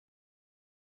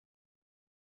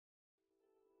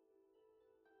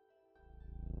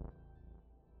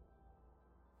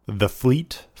The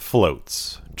fleet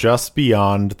floats just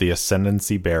beyond the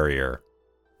Ascendancy barrier,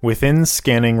 within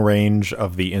scanning range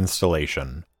of the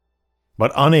installation,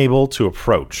 but unable to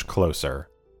approach closer.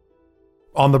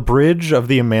 On the bridge of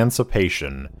the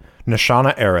Emancipation,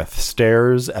 Nishana Aerith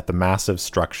stares at the massive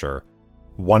structure,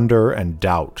 wonder and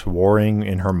doubt warring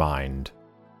in her mind.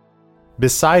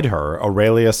 Beside her,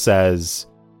 Aurelia says,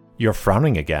 "You're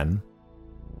frowning again."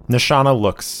 Nishana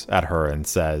looks at her and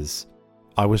says,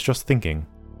 "I was just thinking.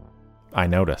 I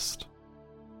noticed."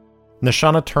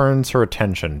 Nishana turns her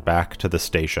attention back to the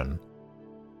station.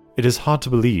 "It is hard to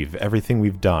believe everything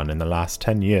we've done in the last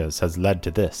 10 years has led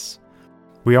to this.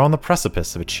 We are on the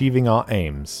precipice of achieving our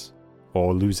aims,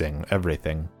 or losing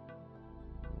everything."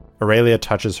 Aurelia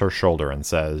touches her shoulder and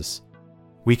says,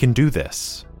 "We can do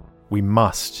this. We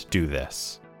must do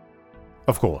this."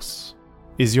 "Of course.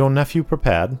 Is your nephew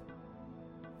prepared?"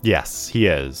 "Yes, he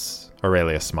is,"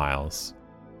 Aurelia smiles.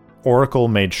 Oracle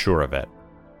made sure of it.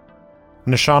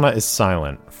 Nishana is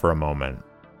silent for a moment.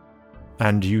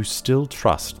 "And you still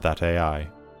trust that AI?"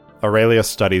 Aurelia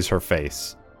studies her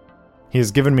face. "He has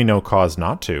given me no cause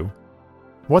not to.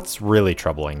 What's really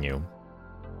troubling you?"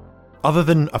 "Other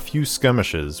than a few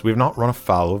skirmishes, we've not run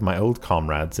afoul of my old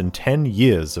comrades in 10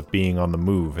 years of being on the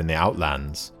move in the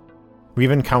Outlands. We've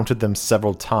encountered them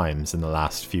several times in the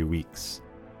last few weeks."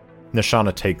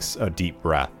 Nishana takes a deep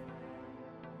breath.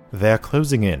 "They are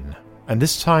closing in, and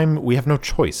this time we have no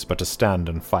choice but to stand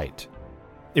and fight.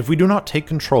 If we do not take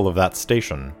control of that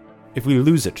station, if we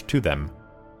lose it to them,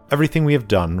 everything we have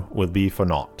done will be for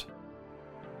naught."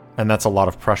 And that's a lot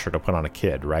of pressure to put on a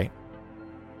kid, right?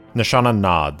 Nishana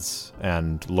nods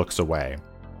and looks away.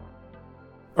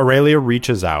 Aurelia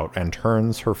reaches out and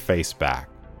turns her face back.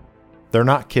 They're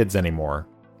not kids anymore,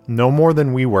 no more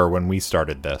than we were when we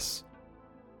started this.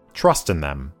 Trust in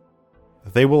them.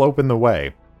 They will open the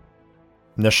way.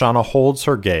 Nishana holds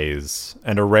her gaze,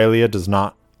 and Aurelia does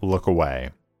not look away.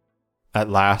 At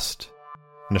last,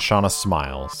 Nishana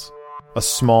smiles, a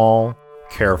small,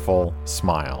 careful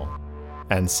smile,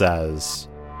 and says,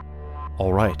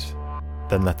 "All right,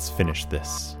 then let's finish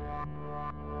this."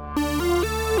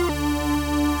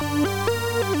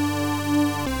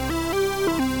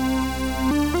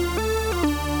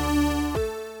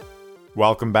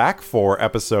 Welcome back for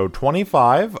episode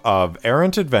 25 of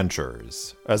Errant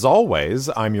Adventures. As always,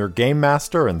 I'm your game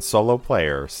master and solo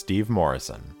player, Steve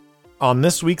Morrison. On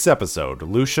this week's episode,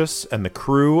 Lucius and the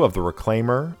crew of the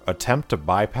Reclaimer attempt to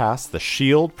bypass the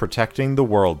shield protecting the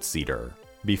World Seeder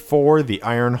before the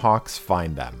Ironhawks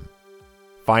find them.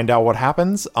 Find out what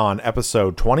happens on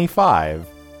episode 25,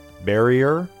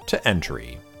 Barrier to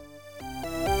Entry.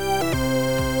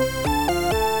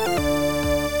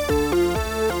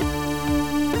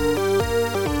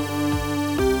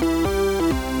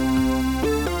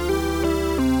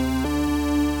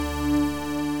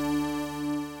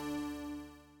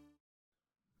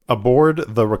 Aboard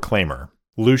the Reclaimer,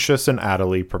 Lucius and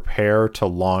Adelie prepare to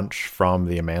launch from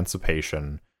the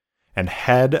Emancipation and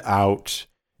head out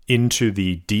into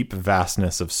the deep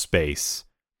vastness of space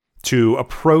to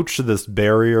approach this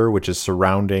barrier which is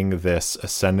surrounding this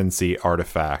Ascendancy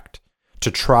artifact to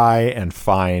try and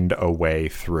find a way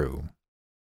through.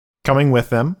 Coming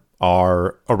with them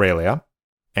are Aurelia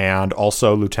and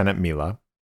also Lieutenant Mila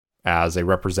as a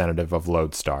representative of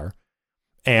Lodestar.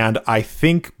 And I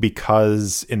think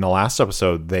because in the last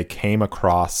episode they came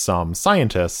across some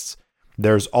scientists,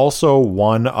 there's also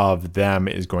one of them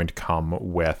is going to come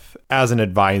with as an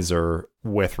advisor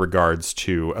with regards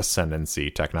to Ascendancy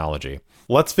technology.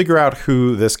 Let's figure out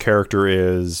who this character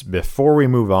is before we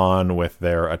move on with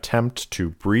their attempt to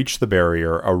breach the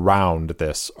barrier around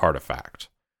this artifact.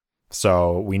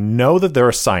 So we know that they're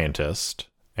a scientist,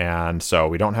 and so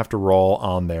we don't have to roll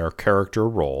on their character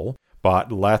roll,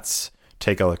 but let's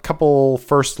take a couple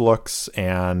first looks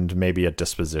and maybe a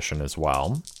disposition as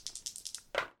well.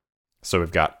 So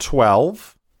we've got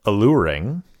 12,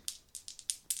 alluring,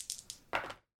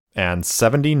 and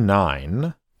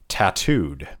 79,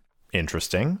 tattooed.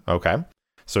 Interesting. Okay.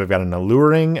 So we've got an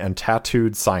alluring and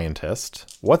tattooed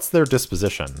scientist. What's their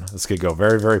disposition? This could go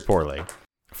very, very poorly.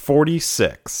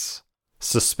 46,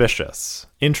 suspicious.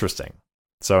 Interesting.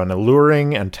 So an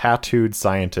alluring and tattooed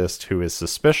scientist who is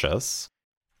suspicious.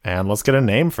 And let's get a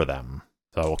name for them.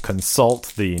 So we'll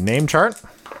consult the name chart.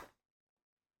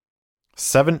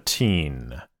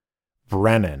 17,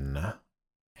 Brennan.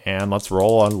 And let's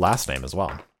roll a last name as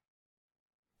well.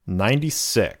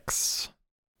 96,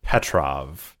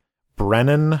 Petrov.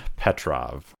 Brennan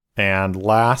Petrov. And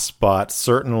last but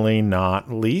certainly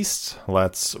not least,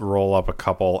 let's roll up a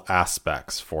couple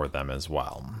aspects for them as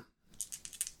well.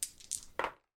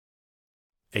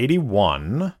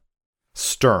 81,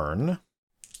 stern.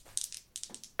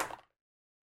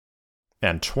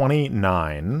 And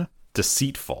 29,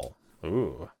 deceitful.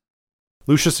 Ooh.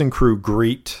 Lucius and crew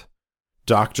greet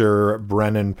Dr.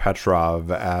 Brennan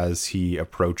Petrov as he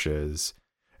approaches.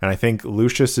 And I think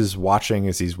Lucius is watching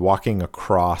as he's walking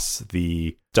across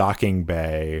the docking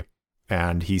bay,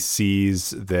 and he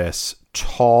sees this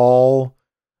tall,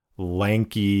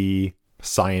 lanky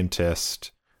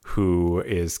scientist who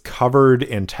is covered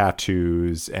in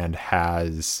tattoos and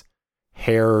has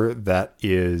hair that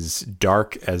is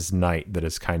dark as night, that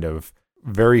is kind of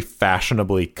very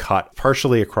fashionably cut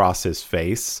partially across his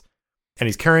face. And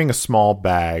he's carrying a small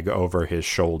bag over his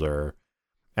shoulder.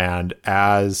 And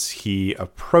as he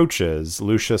approaches,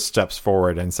 Lucius steps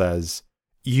forward and says,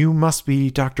 "You must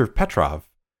be Dr. Petrov."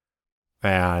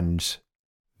 And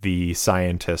the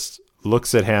scientist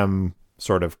looks at him,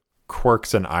 sort of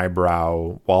quirks an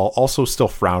eyebrow while also still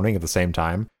frowning at the same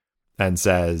time, and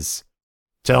says,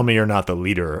 "Tell me you're not the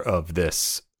leader of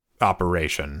this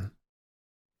operation."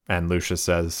 And Lucius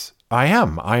says, "I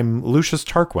am. I'm Lucius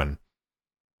Tarquin."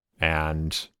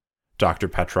 And Dr.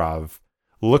 Petrov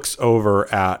looks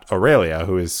over at Aurelia,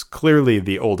 who is clearly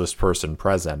the oldest person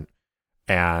present,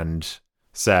 and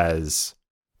says,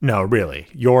 "No, really,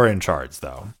 you're in charge,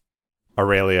 though."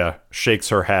 Aurelia shakes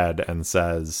her head and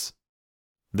says,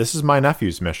 "This is my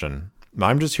nephew's mission.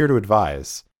 I'm just here to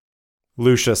advise."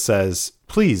 Lucius says,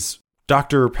 "Please,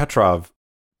 Dr. Petrov,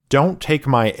 don't take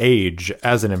my age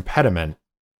as an impediment.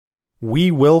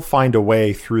 We will find a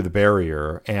way through the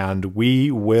barrier, and we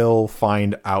will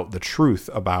find out the truth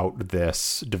about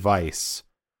this device.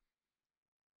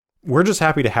 We're just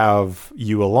happy to have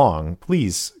you along.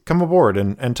 Please come aboard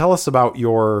and tell us about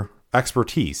your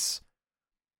expertise.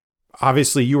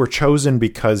 Obviously, you were chosen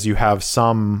because you have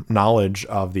some knowledge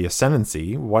of the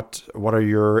ascendancy. What are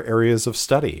your areas of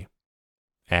study?"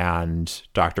 And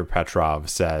Dr. Petrov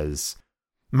says,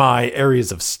 "My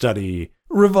areas of study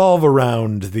revolve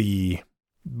around the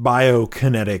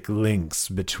biokinetic links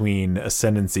between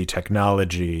ascendancy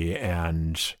technology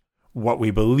and what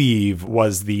we believe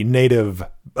was the native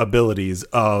abilities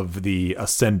of the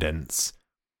ascendants.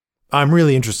 I'm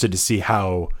really interested to see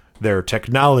how their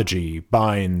technology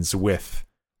binds with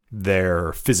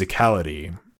their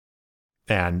physicality."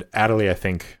 And Adelie, I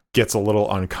think, gets a little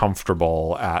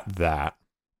uncomfortable at that.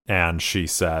 And she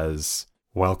says,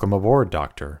 "Welcome aboard,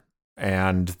 Doctor."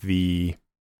 And the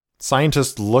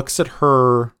scientist looks at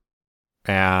her,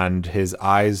 and his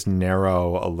eyes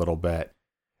narrow a little bit.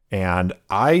 And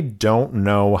I don't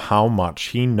know how much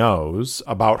he knows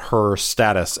about her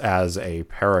status as a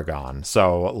paragon.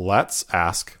 So let's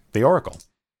ask the Oracle.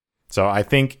 So I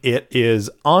think it is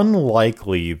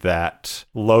unlikely that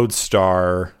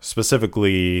Lodestar,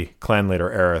 specifically Clan Leader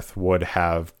Aerith, would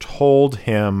have told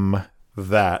him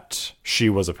that she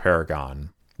was a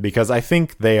paragon, because I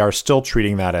think they are still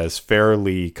treating that as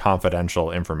fairly confidential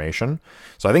information.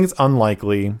 So I think it's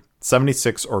unlikely,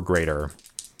 76 or greater.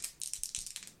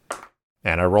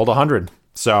 And I rolled 100.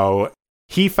 So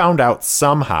he found out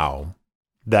somehow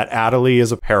that Adelie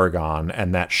is a paragon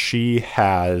and that she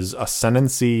has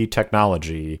ascendancy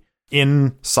technology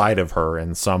inside of her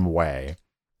in some way.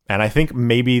 And I think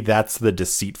maybe that's the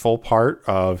deceitful part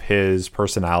of his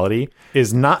personality,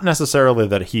 is not necessarily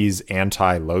that he's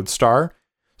anti-Lodestar,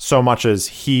 so much as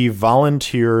he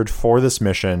volunteered for this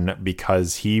mission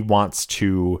because he wants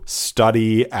to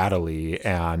study Adelie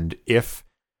and, if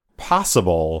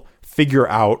possible, figure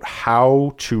out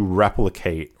how to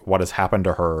replicate what has happened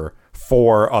to her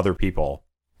for other people,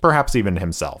 perhaps even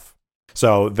himself.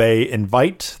 So they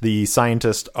invite the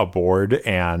scientist aboard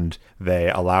and they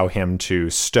allow him to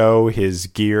stow his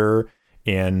gear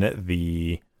in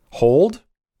the hold.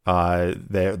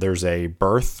 There's a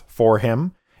berth for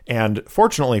him. And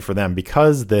fortunately for them,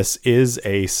 because this is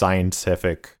a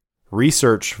scientific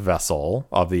research vessel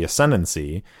of the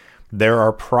Ascendancy, there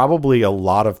are probably a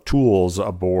lot of tools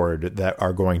aboard that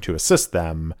are going to assist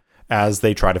them as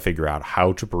they try to figure out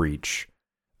how to breach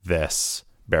this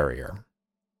barrier.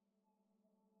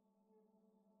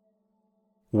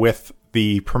 With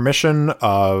the permission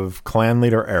of Clan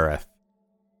Leader Aerith,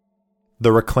 the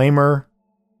Reclaimer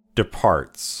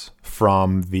departs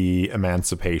from the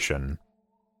Emancipation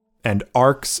and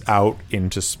arcs out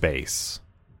into space.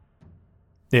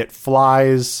 It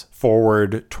flies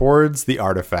forward towards the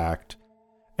artifact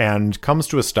and comes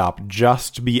to a stop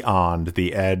just beyond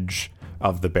the edge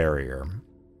of the barrier.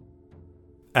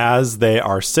 As they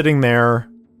are sitting there,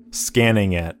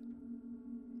 scanning it,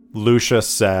 Lucius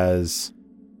says,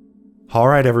 "All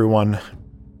right, everyone,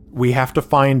 we have to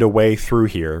find a way through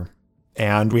here,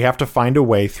 and we have to find a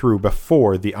way through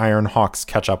before the Iron Hawks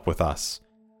catch up with us.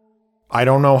 I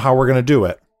don't know how we're going to do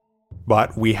it,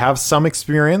 but we have some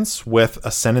experience with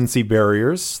ascendancy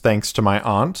barriers, thanks to my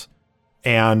aunt,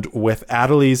 and with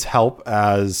Adeli's help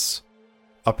as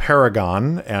a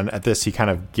paragon, and at this he kind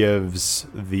of gives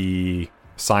the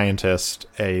scientist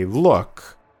a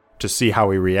look to see how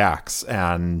he reacts,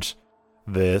 and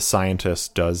the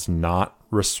scientist does not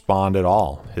respond at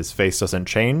all. His face doesn't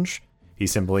change. He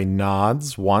simply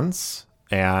nods once,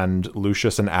 and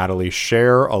Lucius and Adeli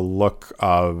share a look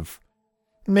of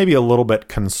maybe a little bit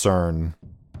concern.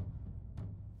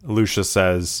 Lucius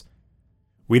says,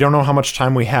 "We don't know how much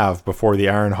time we have before the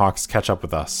Ironhawks catch up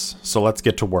with us, so let's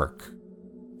get to work."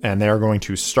 And they're going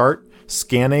to start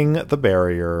scanning the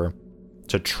barrier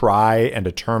to try and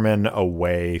determine a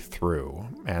way through.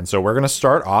 And so we're going to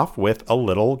start off with a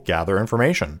little gather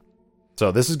information.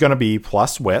 So this is going to be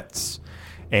plus wits,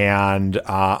 and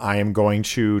I am going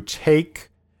to take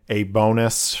a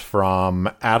bonus from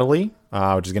Adeli,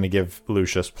 which is going to give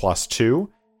Lucius +2.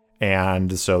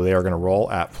 And so they are going to roll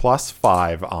at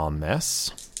 +5 on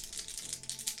this.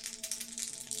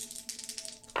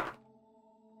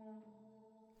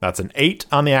 That's an 8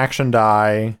 on the action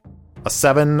die, a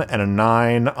 7 and a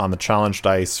 9 on the challenge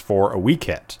dice for a weak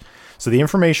hit. So the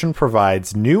information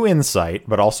provides new insight,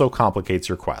 but also complicates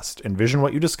your quest. Envision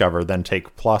what you discover, then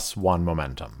take +1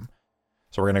 momentum.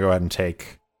 So we're going to go ahead and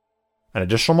take an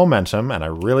additional momentum, and I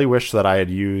really wish that I had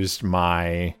used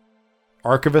my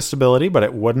Archivist ability, but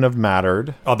it wouldn't have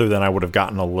mattered, other than I would have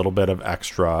gotten a little bit of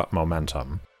extra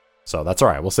momentum. So that's all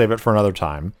right, we'll save it for another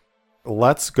time.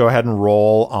 Let's go ahead and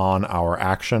roll on our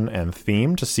action and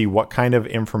theme to see what kind of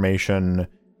information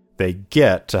they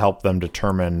get to help them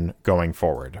determine going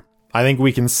forward. I think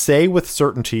we can say with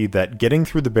certainty that getting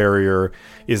through the barrier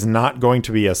is not going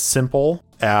to be as simple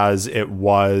as it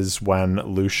was when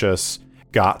Lucius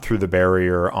got through the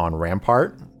barrier on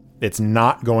Rampart. It's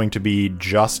not going to be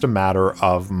just a matter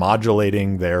of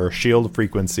modulating their shield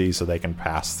frequency so they can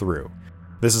pass through.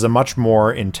 This is a much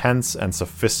more intense and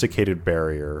sophisticated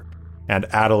barrier. And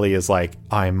Adeli is like,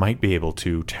 I might be able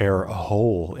to tear a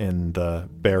hole in the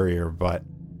barrier, but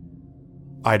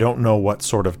I don't know what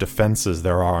sort of defenses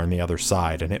there are on the other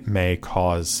side, and it may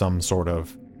cause some sort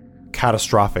of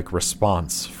catastrophic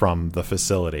response from the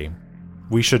facility.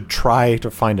 We should try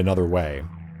to find another way.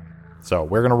 So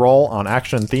we're going to roll on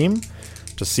action theme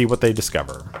to see what they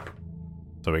discover.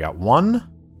 So we got 1,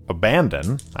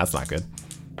 abandon. That's not good.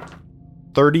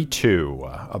 32,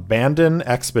 abandon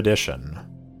expedition.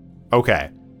 Okay,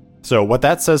 so what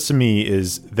that says to me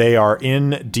is they are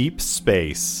in deep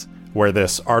space where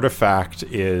this artifact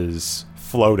is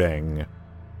floating,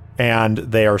 and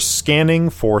they are scanning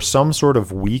for some sort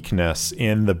of weakness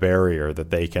in the barrier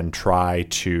that they can try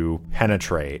to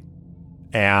penetrate.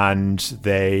 And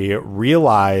they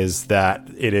realize that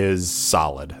it is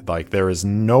solid. Like, there is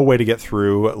no way to get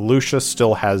through. Lucius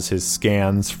still has his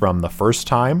scans from the first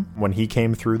time when he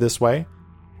came through this way,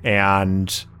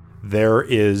 and there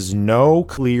is no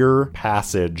clear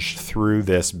passage through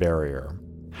this barrier.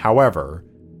 However,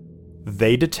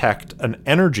 they detect an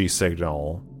energy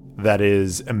signal that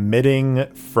is emitting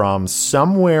from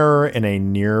somewhere in a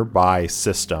nearby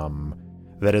system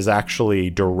that is actually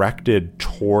directed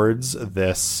towards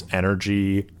this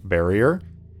energy barrier.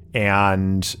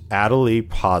 And Adeli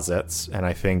posits, and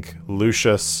I think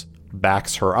Lucius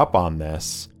backs her up on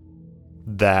this,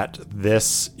 that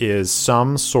this is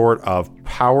some sort of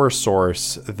power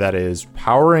source that is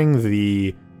powering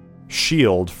the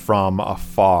shield from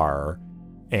afar,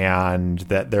 and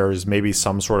that there's maybe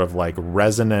some sort of like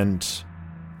resonant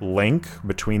link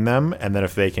between them, and that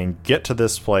if they can get to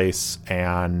this place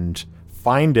and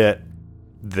find it,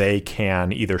 they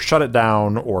can either shut it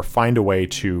down or find a way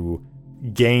to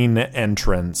gain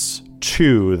entrance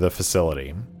to the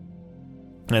facility.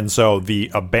 And so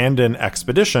the abandoned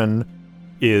expedition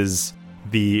is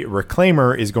the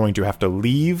Reclaimer is going to have to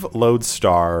leave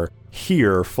Lodestar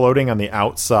here floating on the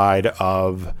outside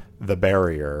of the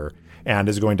barrier, and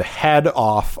is going to head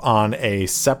off on a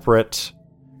separate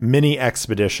mini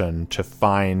expedition to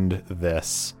find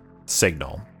this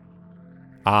signal.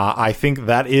 I think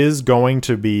that is going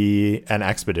to be an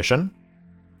expedition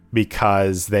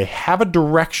because they have a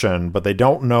direction, but they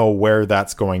don't know where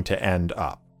that's going to end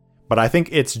up. But I think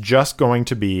it's just going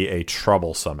to be a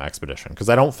troublesome expedition because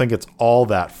I don't think it's all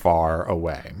that far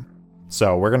away.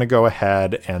 So we're going to go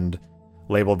ahead and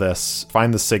label this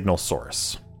Find the Signal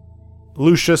Source.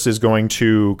 Lucius is going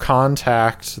to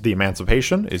contact the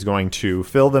Emancipation, is going to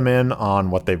fill them in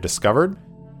on what they've discovered,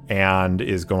 and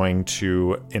is going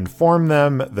to inform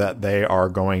them that they are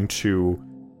going to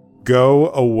go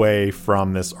away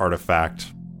from this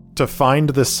artifact to find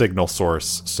the signal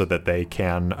source so that they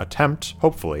can attempt,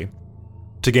 hopefully,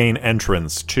 to gain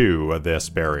entrance to this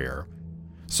barrier.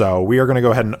 So we are going to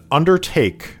go ahead and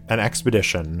undertake an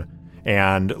expedition,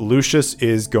 and Lucius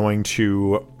is going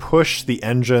to push the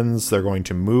engines. They're going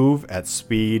to move at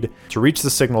speed to reach the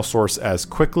signal source as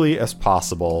quickly as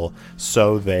possible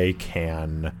so they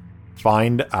can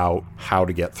find out how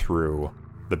to get through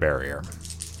the barrier.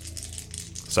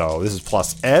 So this is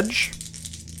plus edge.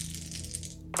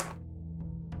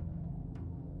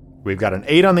 We've got an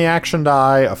 8 on the action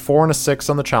die, a 4 and a 6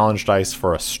 on the challenge dice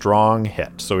for a strong hit.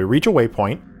 So we reach a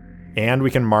waypoint, and we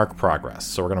can mark progress.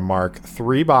 So we're going to mark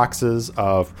 3 boxes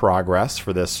of progress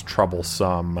for this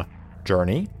troublesome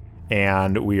journey,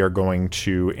 and we are going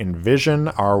to envision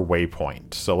our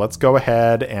waypoint. So let's go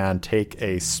ahead and take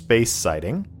a space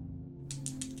sighting.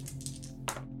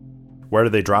 Where do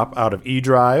they drop out of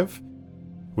E-Drive?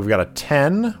 We've got a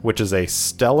 10, which is a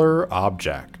stellar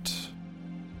object.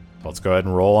 Let's go ahead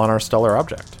and roll on our stellar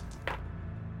object.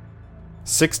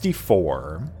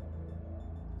 64.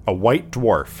 A white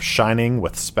dwarf shining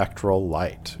with spectral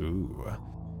light. Ooh.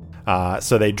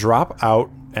 So they drop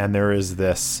out, and there is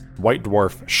this white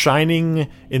dwarf shining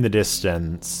in the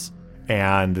distance,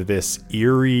 and this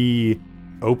eerie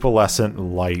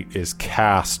opalescent light is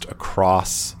cast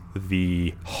across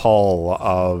the hull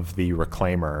of the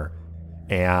Reclaimer.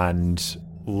 And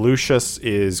Lucius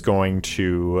is going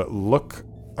to look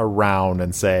around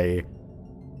and say,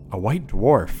 a white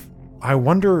dwarf. I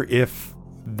wonder if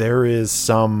there is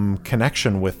some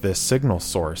connection with this signal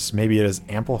source. Maybe it is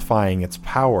amplifying its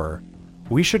power.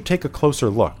 We should take a closer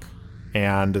look.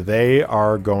 And they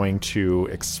are going to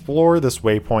explore this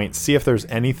waypoint, see if there's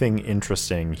anything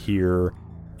interesting here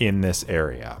in this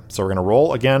area. So we're going to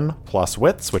roll again, plus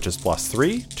wits, which is plus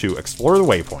 3, to explore the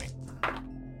waypoint.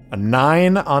 A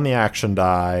 9 on the action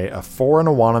die, a 4 and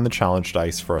a 1 on the challenge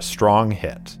dice for a strong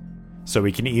hit. So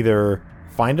we can either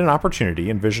find an opportunity,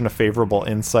 envision a favorable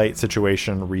insight,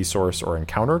 situation, resource, or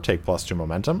encounter, take plus 2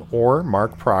 momentum, or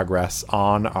mark progress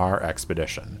on our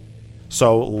expedition.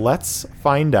 So let's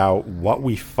find out what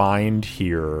we find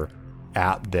here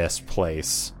at this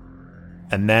place,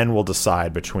 and then we'll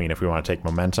decide between if we want to take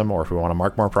momentum or if we want to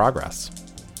mark more progress.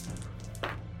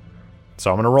 So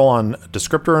I'm going to roll on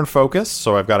descriptor and focus.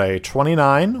 So I've got a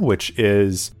 29, which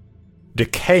is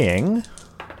decaying,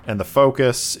 and the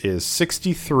focus is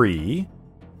 63,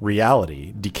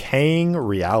 reality, decaying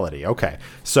reality. Okay,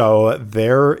 so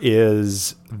there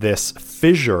is this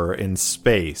fissure in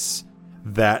space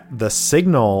that the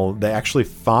signal they actually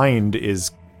find is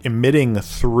emitting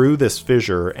through this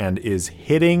fissure and is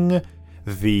hitting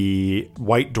the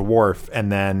white dwarf,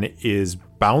 and then is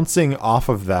bouncing off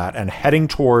of that and heading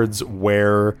towards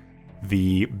where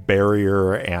the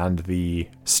barrier and the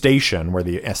station, where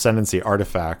the Ascendancy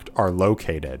artifact are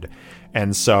located.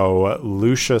 And so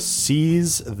Lucius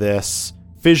sees this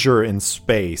fissure in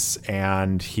space,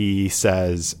 and he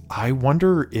says, I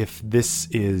wonder if this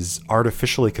is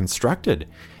artificially constructed,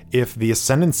 if the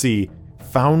Ascendancy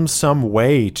found some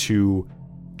way to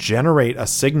generate a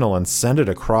signal and send it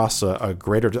across a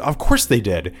greater... Of course they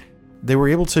did. They were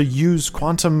able to use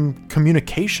quantum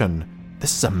communication.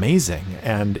 This is amazing.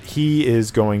 And he is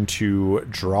going to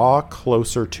draw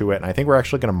closer to it. And I think we're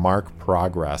actually going to mark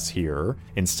progress here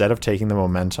instead of taking the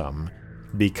momentum,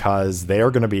 because they are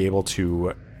going to be able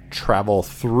to travel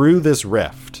through this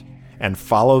rift and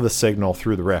follow the signal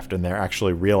through the rift. And they're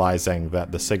actually realizing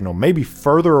that the signal may be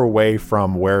further away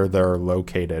from where they're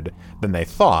located than they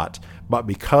thought. But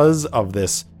because of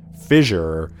this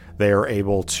fissure, they are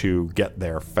able to get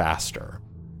there faster.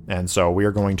 And so we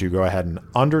are going to go ahead and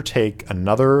undertake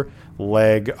another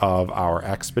leg of our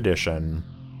expedition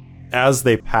as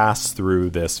they pass through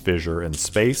this fissure in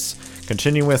space.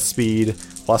 Continue with speed,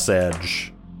 plus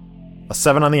edge. A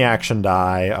 7 on the action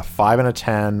die, a 5 and a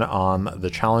 10 on the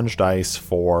challenge dice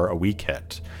for a weak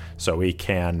hit. So we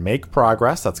can make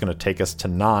progress. That's going to take us to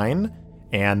 9.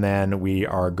 And then we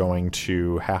are going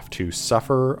to have to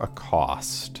suffer a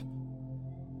cost.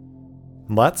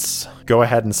 Let's go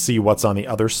ahead and see what's on the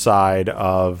other side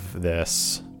of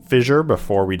this fissure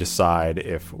before we decide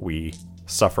if we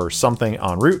suffer something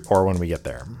en route or when we get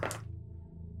there.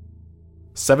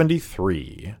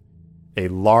 73. A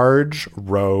large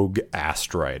rogue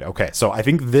asteroid. Okay, so I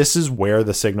think this is where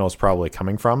the signal is probably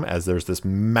coming from, as there's this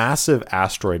massive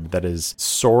asteroid that is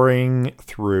soaring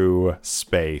through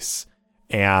space.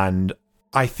 And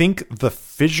I think the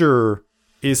fissure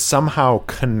is somehow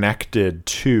connected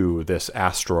to this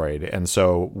asteroid. And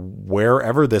so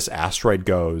wherever this asteroid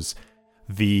goes,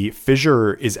 the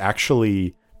fissure is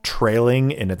actually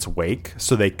trailing in its wake.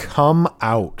 So they come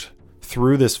out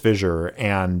through this fissure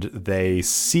and they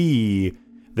see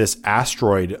this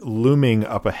asteroid looming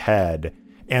up ahead.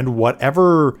 And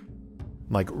whatever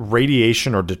like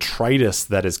radiation or detritus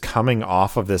that is coming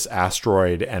off of this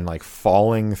asteroid and like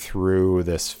falling through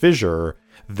this fissure,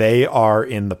 they are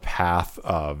in the path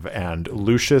of. And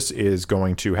Lucius is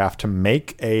going to have to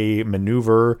make a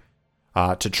maneuver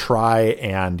to try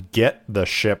and get the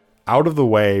ship out of the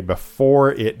way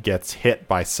before it gets hit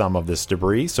by some of this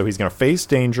debris. So he's going to face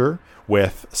danger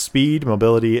with speed,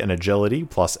 mobility, and agility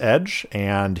plus edge.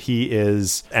 And he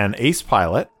is an ace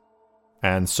pilot.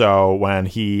 And so when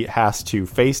he has to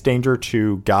face danger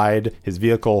to guide his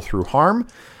vehicle through harm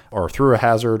or through a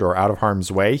hazard or out of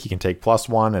harm's way, he can take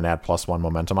 +1 and add +1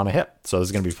 momentum on a hit. So this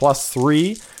is going to be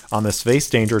 +3 on this face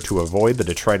danger to avoid the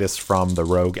detritus from the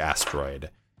rogue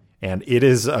asteroid. And it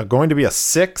is going to be a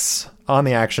 6 on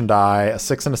the action die, a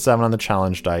 6 and a 7 on the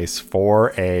challenge dice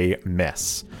for a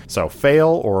miss. So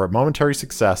fail or momentary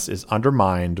success is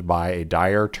undermined by a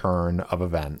dire turn of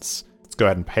events. Let's go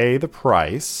ahead and pay the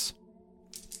price.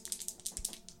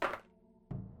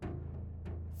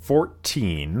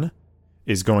 14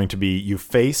 is going to be you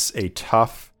face a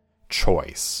tough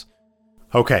choice.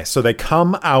 Okay, so they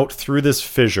come out through this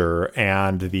fissure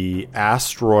and the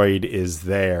asteroid is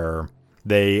there.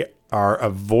 They are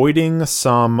avoiding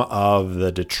some of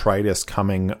the detritus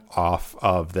coming off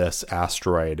of this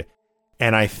asteroid.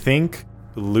 And I think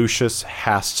Lucius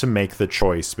has to make the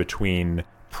choice between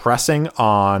pressing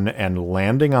on and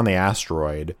landing on the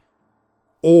asteroid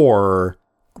or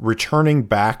returning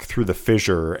back through the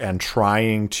fissure and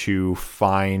trying to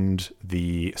find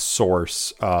the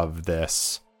source of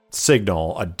this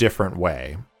signal a different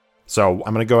way. So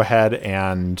I'm going to go ahead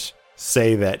and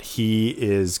say that he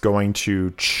is going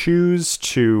to choose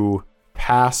to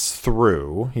pass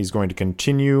through. He's going to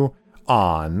continue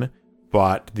on,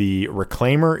 but the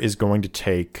Reclaimer is going to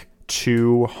take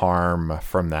 2 harm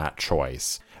from that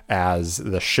choice as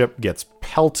the ship gets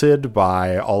pelted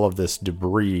by all of this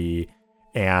debris.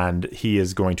 And he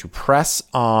is going to press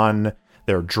on.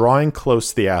 They're drawing close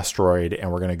to the asteroid, and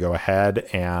we're going to go ahead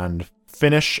and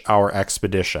finish our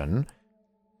expedition.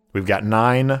 We've got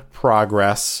 9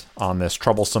 progress on this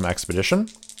troublesome expedition.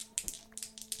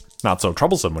 Not so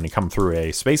troublesome when you come through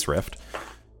a space rift.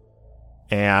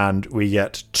 And we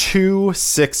get 2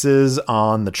 6s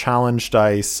on the challenge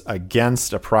dice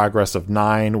against a progress of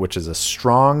 9, which is a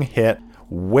strong hit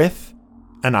with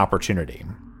an opportunity.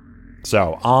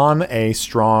 So on a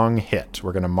strong hit,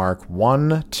 we're going to mark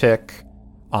 1 tick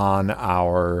on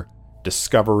our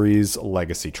Discovery's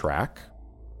legacy track,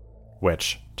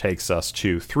 which takes us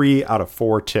to 3 out of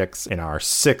 4 ticks in our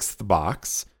 6th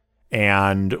box.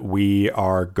 And we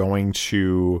are going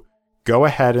to go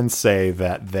ahead and say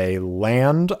that they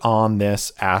land on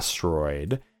this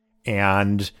asteroid,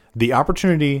 and the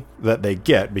opportunity that they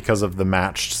get because of the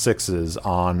matched 6s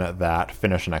on that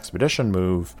finish an expedition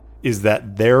move is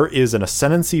that there is an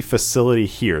Ascendancy facility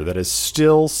here that is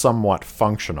still somewhat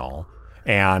functional,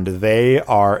 and they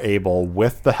are able,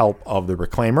 with the help of the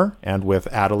Reclaimer and with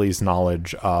Adeli's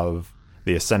knowledge of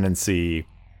the Ascendancy,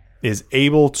 is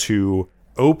able to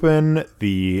open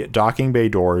the docking bay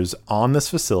doors on this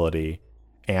facility,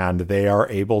 and they are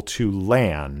able to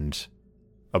land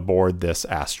aboard this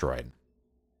asteroid.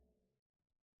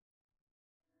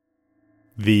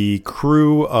 The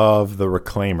crew of the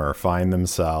Reclaimer find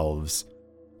themselves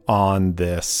on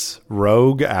this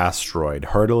rogue asteroid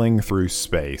hurtling through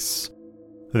space.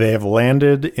 They have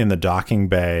landed in the docking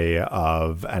bay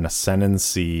of an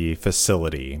Ascendancy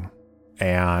facility.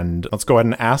 And let's go ahead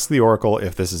and ask the Oracle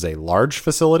if this is a large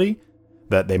facility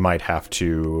that they might have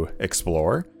to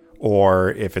explore,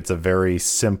 or if it's a very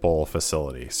simple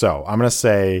facility. So I'm going to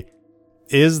say,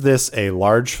 is this a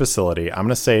large facility? I'm going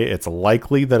to say it's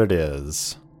likely that it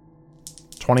is.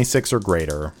 26 or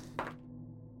greater.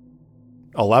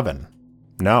 11.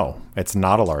 No, it's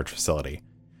not a large facility.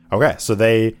 Okay, so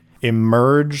they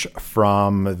emerge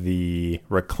from the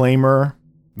Reclaimer.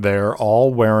 They're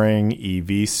all wearing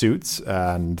EV suits,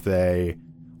 and they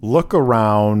look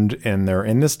around, and they're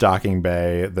in this docking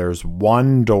bay. There's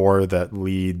one door that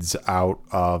leads out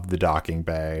of the docking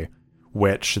bay,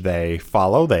 which they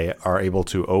follow. They are able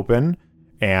to open,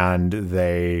 and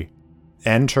they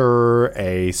enter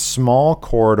a small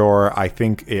corridor. I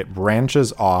think it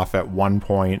branches off at one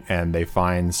point, and they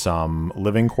find some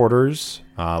living quarters,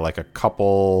 like a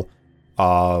couple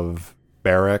of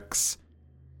barracks.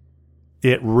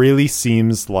 It really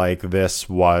seems like this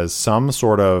was some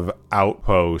sort of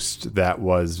outpost that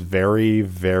was very,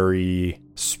 very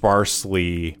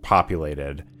sparsely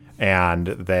populated. And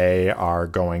they are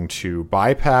going to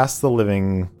bypass the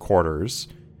living quarters,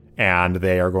 and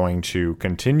they are going to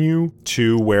continue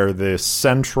to where the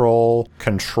central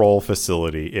control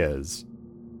facility is.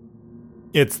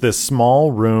 It's this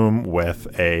small room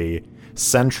with a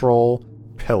central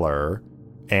pillar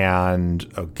and,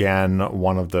 again,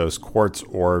 one of those quartz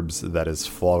orbs that is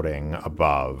floating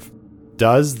above.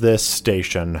 Does this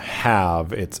station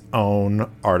have its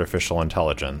own artificial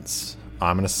intelligence?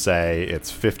 I'm going to say it's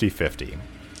 50-50.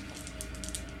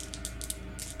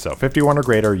 So 51 or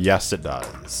greater, yes it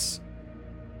does.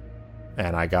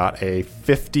 And I got a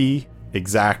 50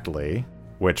 exactly,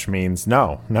 which means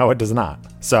no it does not.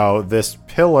 So this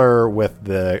pillar with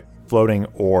the floating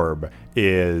orb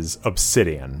is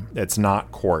obsidian. It's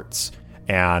not quartz.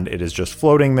 And it is just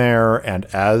floating there, and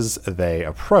as they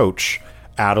approach,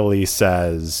 Adelie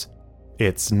says,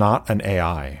 it's not an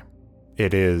AI.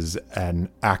 It is an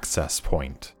access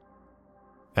point.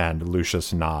 And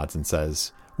Lucius nods and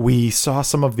says, we saw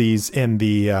some of these in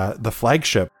the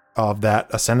flagship of that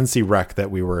Ascendancy wreck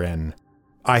that we were in.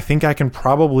 I think I can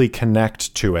probably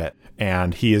connect to it.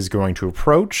 And he is going to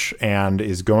approach and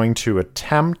is going to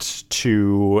attempt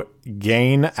to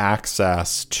gain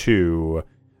access to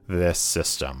this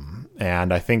system.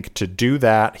 And I think to do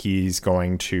that, he's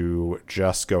going to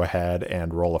just go ahead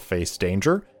and roll a face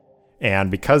danger. And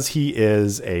because he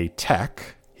is a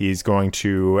tech, he's going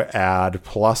to add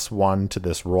 +1 to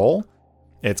this roll.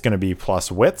 It's going to be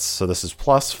plus wits, so this is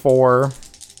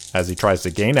 +4 as he tries to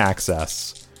gain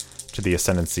access to the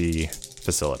Ascendancy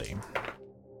facility.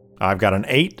 I've got an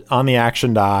 8 on the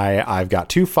action die. I've got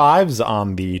 2 5s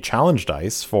on the challenge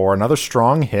dice for another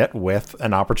strong hit with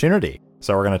an opportunity.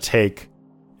 So we're going to take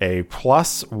a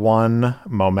 +1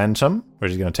 momentum,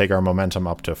 which is going to take our momentum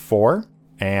up to 4.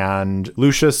 And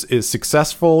Lucius is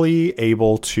successfully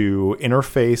able to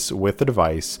interface with the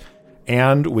device,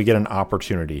 and we get an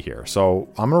opportunity here. So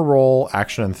I'm going to roll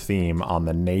action and theme on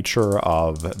the nature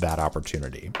of that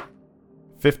opportunity.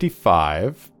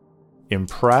 55,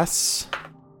 impress,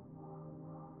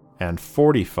 and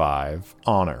 45,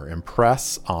 honor.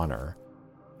 Impress, honor.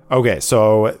 Okay,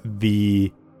 so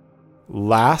the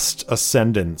last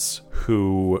Ascendants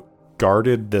who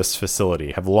guarded this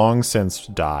facility have long since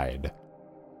died.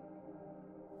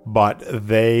 But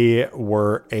they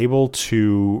were able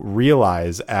to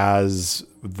realize, as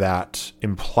that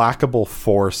implacable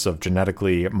force of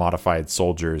genetically modified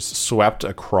soldiers swept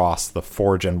across the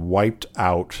Forge and wiped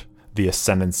out the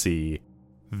Ascendancy,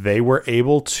 they were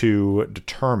able to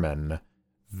determine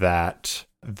that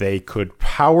they could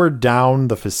power down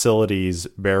the facility's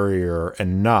barrier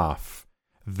enough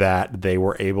that they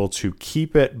were able to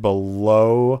keep it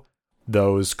below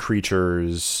those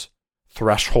creatures'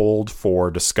 threshold for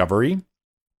discovery.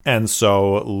 And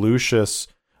so Lucius,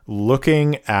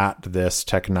 looking at this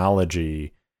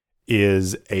technology,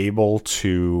 is able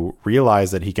to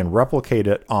realize that he can replicate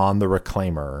it on the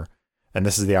Reclaimer. And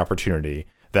this is the opportunity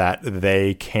that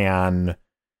they can,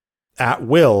 at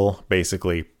will,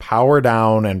 basically power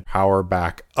down and power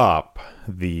back up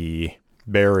the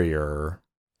barrier.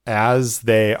 As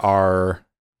they are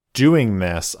doing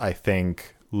this, I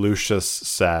think Lucius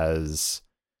says,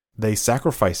 they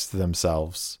sacrificed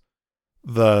themselves.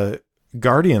 The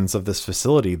guardians of this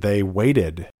facility, they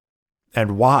waited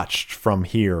and watched from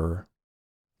here.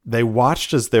 They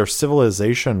watched as their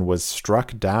civilization was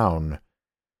struck down,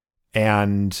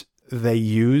 and they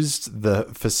used the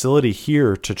facility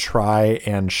here to try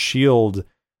and shield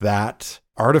that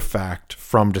artifact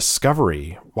from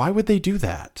discovery. Why would they do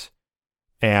that?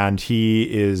 And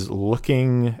he is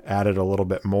looking at it a little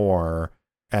bit more,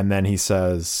 and then he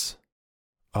says,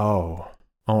 Oh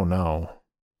no.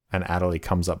 And Adelie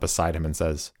comes up beside him and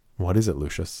says, what is it,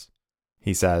 Lucius?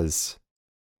 He says,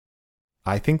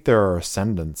 I think there are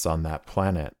Ascendants on that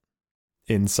planet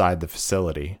inside the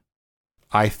facility.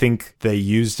 I think they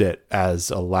used it as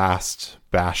a last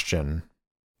bastion.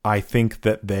 I think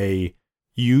that they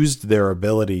used their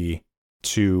ability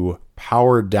to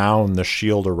power down the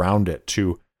shield around it,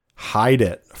 to hide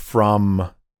it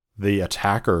from the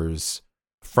attackers,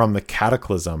 from the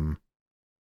cataclysm,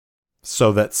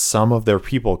 so that some of their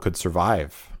people could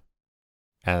survive.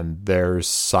 And there's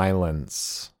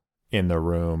silence in the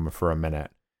room for a minute.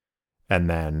 And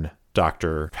then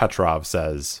Dr. Petrov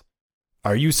says,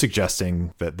 are you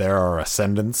suggesting that there are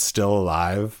Ascendants still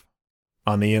alive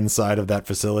on the inside of that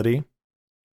facility?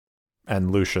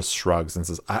 And Lucius shrugs and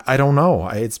says, I don't know.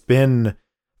 It's been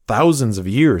thousands of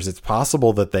years. It's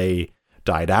possible that they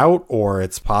died out, or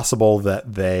it's possible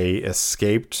that they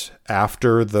escaped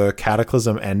after the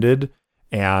cataclysm ended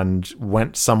and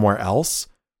went somewhere else.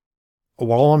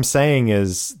 All I'm saying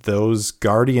is those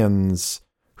guardians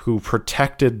who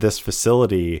protected this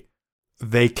facility,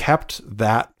 they kept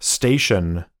that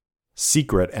station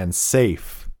secret and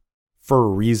safe for a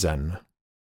reason.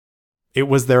 it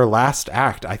was their last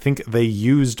act. I think they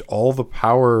used all the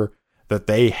power that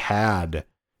they had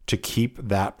to keep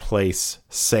that place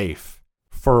safe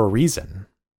for a reason.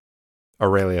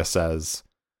 Aurelia says,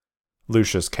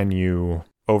 Lucius, can you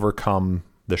overcome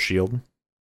the shield?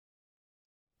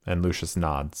 And Lucius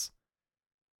nods.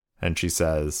 And she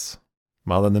says,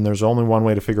 well, then there's only one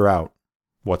way to figure out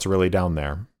what's really down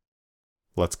there.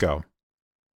 Let's go.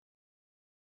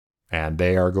 And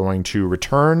they are going to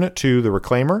return to the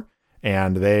Reclaimer,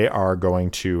 and they are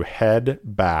going to head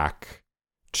back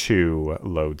to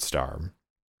Lodestar.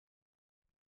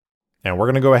 And we're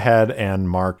going to go ahead and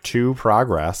mark 2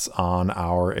 progress on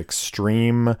our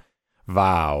extreme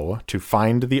vow to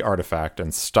find the artifact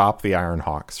and stop the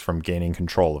Ironhawks from gaining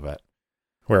control of it.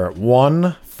 We're at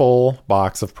 1 full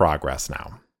box of progress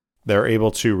now. They're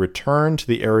able to return to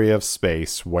the area of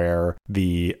space where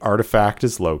the artifact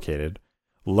is located.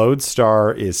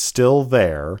 Lodestar is still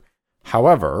there.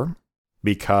 However,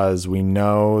 because we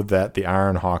know that the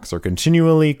Ironhawks are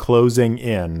continually closing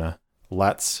in,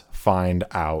 let's find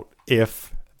out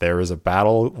if there is a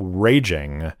battle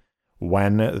raging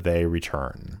when they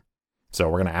return. So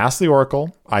we're going to ask the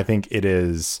Oracle. I think it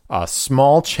is a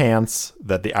small chance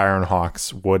that the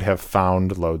Ironhawks would have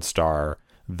found Lodestar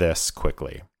this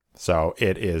quickly. So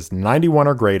it is 91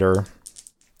 or greater.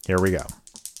 Here we go.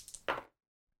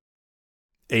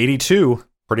 82.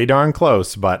 Pretty darn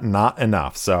close, but not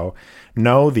enough. So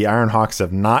no, the Ironhawks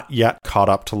have not yet caught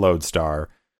up to Lodestar.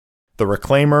 The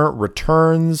Reclaimer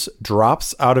returns,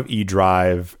 drops out of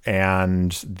E-Drive,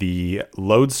 and the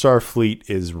Lodestar fleet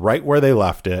is right where they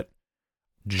left it,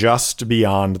 just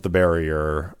beyond the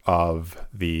barrier of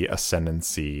the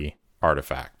Ascendancy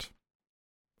artifact.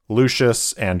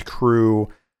 Lucius and crew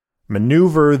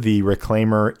maneuver the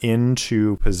Reclaimer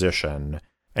into position,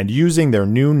 and using their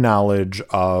new knowledge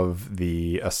of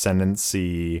the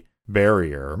Ascendancy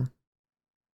barrier,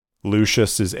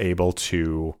 Lucius is able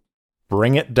to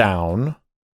bring it down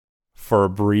for a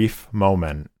brief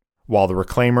moment while the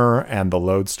Reclaimer and the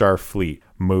Lodestar fleet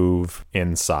move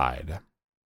inside.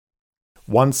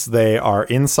 Once they are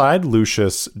inside,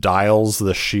 Lucius dials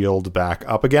the shield back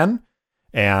up again,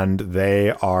 and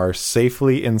they are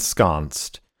safely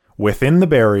ensconced within the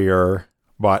barrier,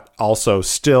 but also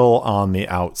still on the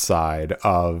outside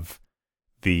of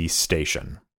the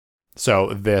station.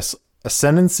 So this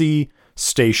Ascendancy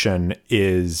station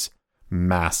is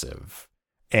massive,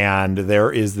 and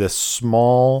there is this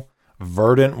small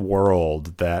verdant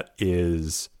world that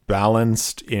is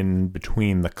balanced in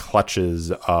between the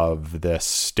clutches of this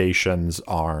station's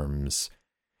arms.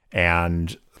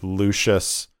 And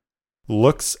Lucius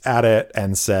looks at it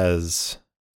and says,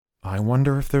 I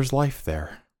wonder if there's life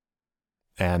there.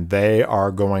 And they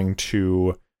are going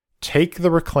to take the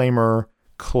Reclaimer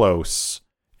close,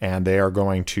 and they are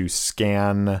going to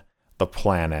scan the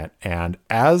planet. And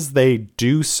as they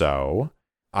do so,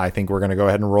 I think we're going to go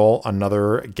ahead and roll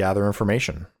another gather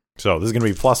information. So this is going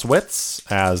to be plus wits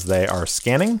as they are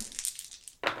scanning.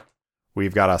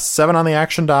 We've got a 7 on the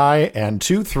action die and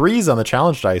 2 3s on the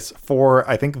challenge dice for,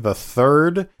 I think, the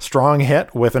 3rd strong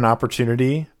hit with an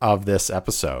opportunity of this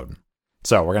episode.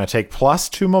 So we're going to take plus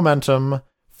 2 momentum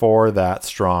for that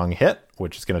strong hit,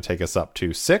 which is going to take us up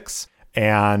to 6.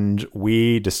 And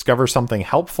we discover something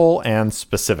helpful and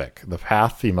specific. The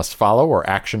path you must follow or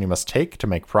action you must take to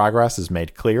make progress is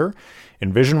made clear.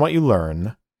 Envision what you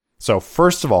learn. So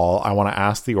first of all, I want to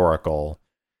ask the Oracle,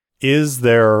 is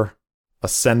there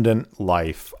ascendant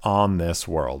life on this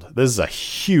world? This is a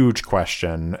huge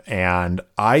question, and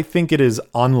I think it is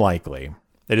unlikely.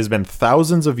 It has been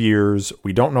thousands of years.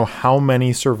 We don't know how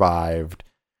many survived.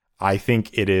 I think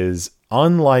it is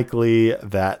unlikely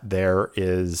that there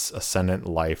is ascendant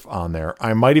life on there.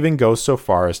 I might even go so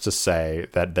far as to say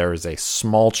that there is a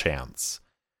small chance,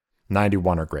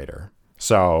 91 or greater.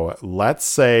 So let's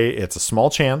say it's a small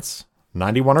chance,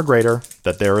 91 or greater,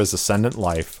 that there is ascendant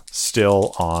life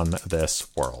still on this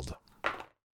world.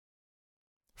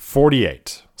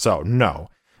 48. So no,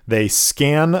 they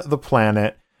scan the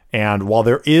planet, and while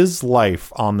there is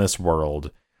life on this world,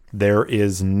 there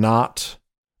is not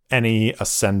any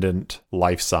ascendant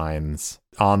life signs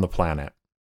on the planet.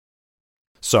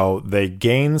 So they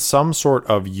gain some sort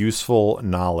of useful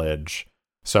knowledge.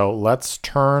 So let's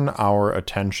turn our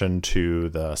attention to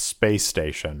the space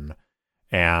station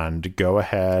and go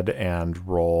ahead and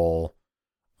roll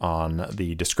on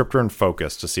the descriptor and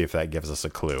focus to see if that gives us a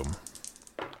clue.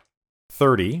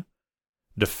 30,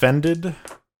 defended,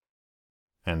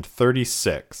 and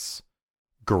 36,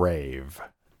 grave.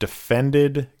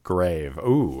 Defended grave.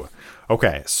 Ooh.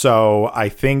 Okay, so I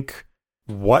think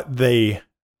what they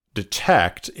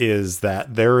detect is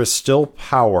that there is still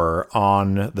power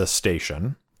on the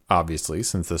station, obviously,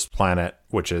 since this planet,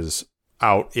 which is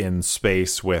out in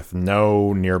space with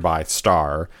no nearby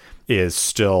star, is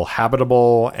still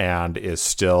habitable and is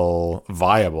still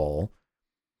viable.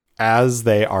 As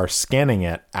they are scanning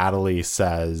it, Adelie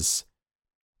says,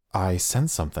 I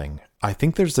sense something. I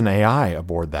think there's an AI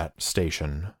aboard that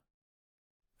station.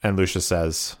 And Lucius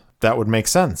says, that would make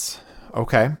sense.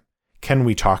 Okay. Can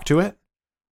we talk to it?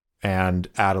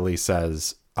 And Adelie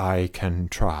says, I can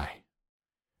try.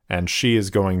 And she is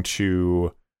going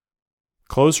to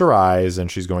close her eyes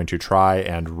and she's going to try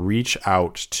and reach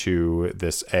out to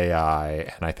this AI.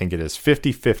 And I think it is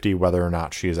 50-50 whether or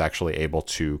not she is actually able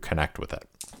to connect with it.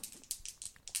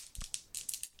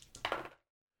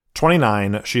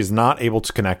 29, she's not able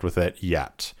to connect with it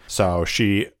yet. So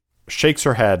she shakes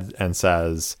her head and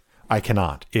says, I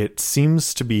cannot. It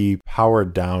seems to be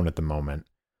powered down at the moment,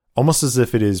 almost as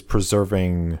if it is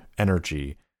preserving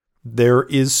energy. There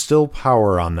is still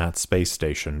power on that space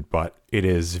station, but it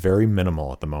is very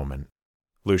minimal at the moment.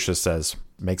 Lucius says,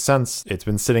 makes sense. It's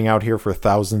been sitting out here for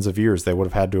thousands of years. They would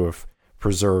have had to have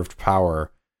preserved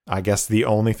power. I guess the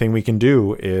only thing we can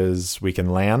do is we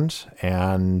can land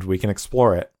and we can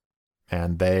explore it.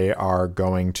 And they are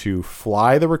going to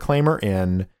fly the Reclaimer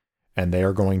in, and they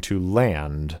are going to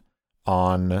land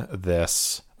on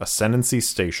this Ascendancy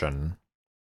station,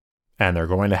 and they're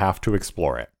going to have to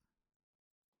explore it.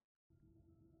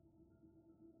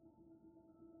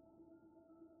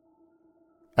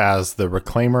 As the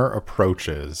Reclaimer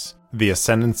approaches the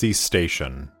Ascendancy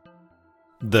station,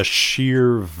 the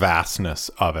sheer vastness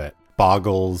of it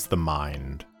boggles the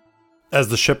mind. As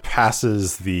the ship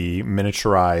passes the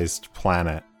miniaturized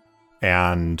planet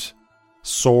and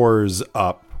soars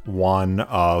up one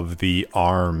of the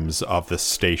arms of the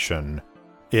station,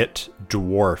 it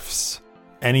dwarfs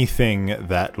anything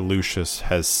that Lucius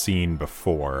has seen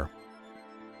before.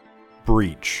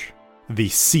 Breach, the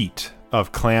seat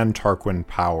of Clan Tarquin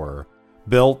power,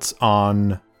 built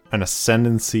on an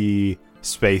Ascendancy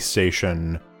space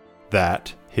station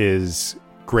that his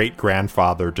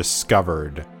great-grandfather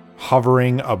discovered,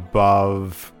 hovering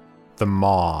above the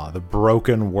maw, the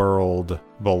broken world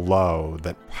below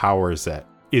that powers it,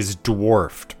 is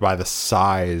dwarfed by the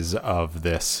size of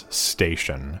this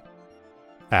station.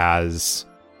 As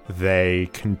they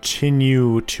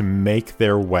continue to make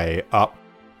their way up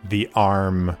the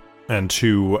arm and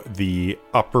to the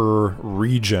upper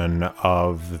region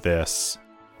of this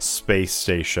space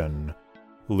station,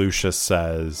 Lucius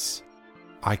says,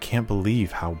 I can't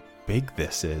believe how big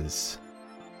this is.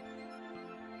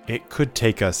 It could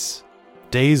take us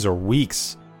days or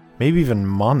weeks, maybe even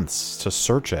months to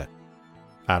search it,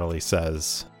 Adelie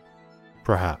says.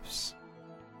 Perhaps,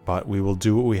 but we will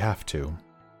do what we have to.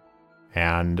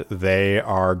 And they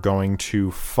are going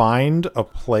to find a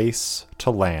place to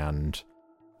land.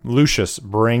 Lucius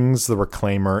brings the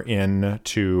Reclaimer in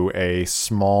to a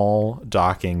small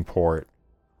docking port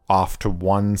off to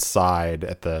one side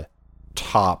at the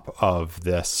top of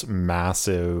this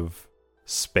massive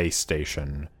space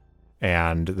station,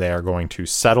 and they are going to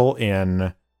settle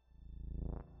in.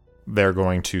 They're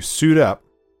going to suit up,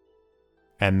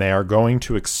 and they are going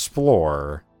to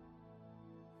explore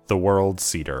the World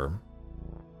Cedar.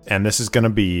 And this is going to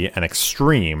be an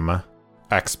extreme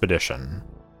expedition,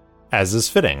 as is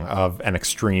fitting of an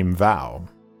extreme vow.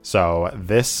 So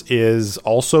this is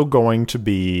also going to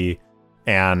be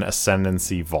an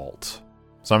Ascendancy vault.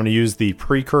 So I'm going to use the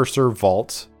Precursor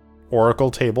Vault Oracle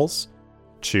tables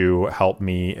to help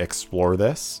me explore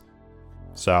this.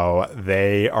 So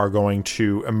they are going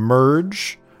to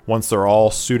emerge once they're all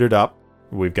suited up.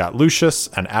 We've got Lucius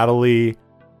and Adelie.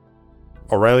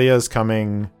 Aurelia is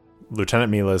coming.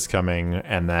 Lieutenant Mila is coming.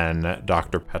 And then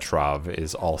Dr. Petrov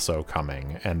is also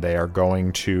coming. And they are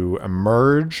going to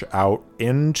emerge out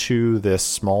into this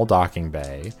small docking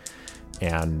bay.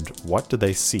 And what do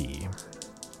they see?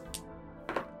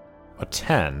 A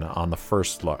 10 on the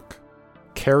first look.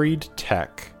 Carried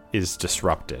tech is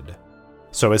disrupted.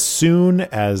 So as soon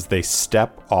as they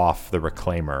step off the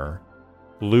Reclaimer,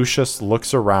 Lucius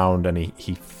looks around and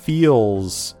he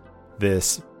feels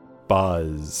this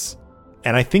buzz.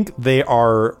 And I think they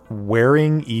are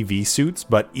wearing EV suits,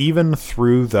 but even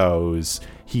through those,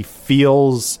 he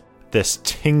feels this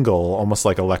tingle, almost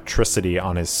like electricity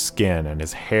on his skin, and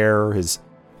his hair, his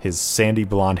sandy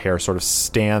blonde hair sort of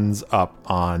stands up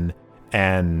on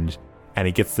end, and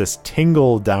he gets this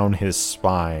tingle down his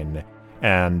spine.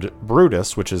 And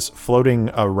Brutus, which is floating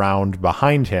around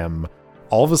behind him,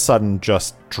 all of a sudden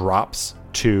just drops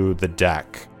to the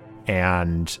deck,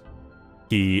 and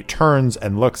he turns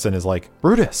and looks and is like,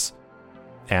 Brutus,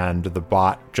 and the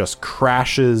bot just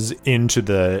crashes into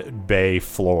the bay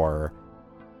floor.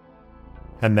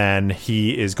 And then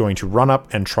he is going to run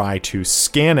up and try to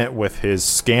scan it with his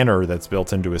scanner that's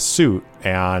built into his suit,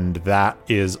 and that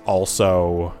is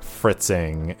also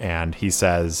fritzing, and he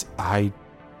says, I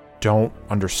don't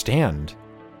understand.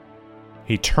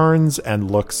 He turns and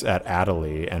looks at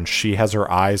Adelie, and she has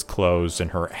her eyes closed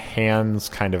and her hands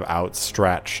kind of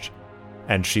outstretched,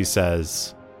 and she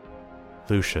says,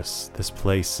 Lucius, this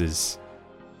place is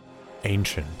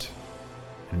ancient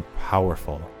and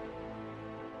powerful.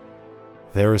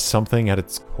 There is something at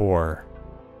its core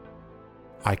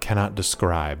I cannot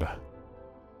describe.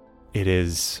 It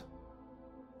is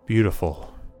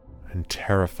beautiful and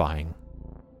terrifying.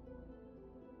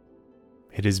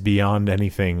 It is beyond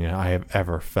anything I have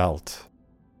ever felt.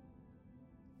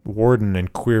 Warden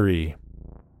and Query,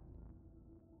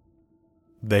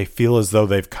 they feel as though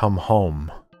they've come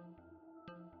home.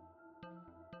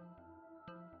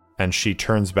 And she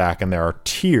turns back and there are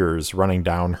tears running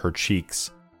down her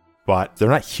cheeks. But they're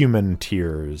not human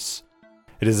tears.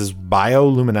 It is this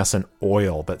bioluminescent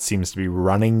oil that seems to be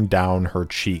running down her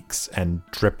cheeks and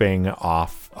dripping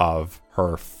off of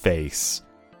her face.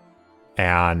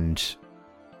 And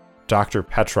Dr.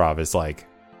 Petrov is like,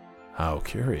 how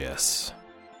curious.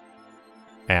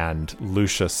 And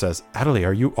Lucius says, Adelie,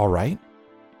 are you all right?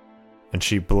 And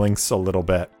she blinks a little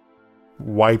bit,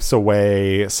 wipes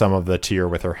away some of the tear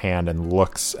with her hand and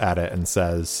looks at it and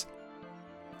says,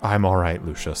 I'm all right,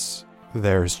 Lucius.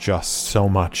 There's just so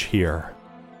much here.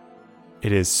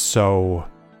 It is so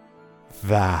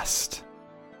vast.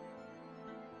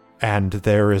 And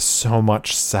there is so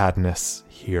much sadness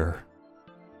here.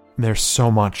 There's so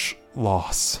much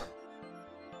loss.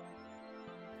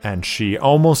 And she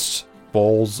almost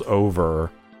bowls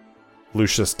over.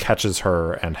 Lucius catches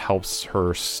her and helps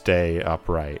her stay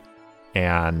upright.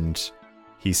 And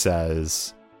he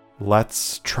says,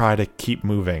 let's try to keep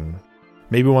moving.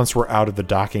 Maybe once we're out of the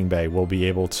docking bay, we'll be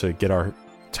able to get our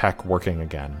tech working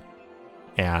again.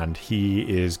 And he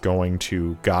is going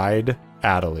to guide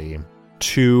Adelie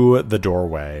to the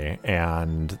doorway,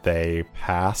 and they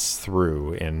pass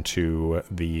through into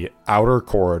the outer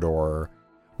corridor,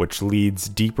 which leads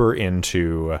deeper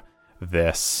into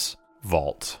this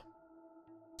vault.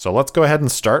 So let's go ahead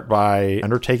and start by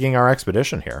undertaking our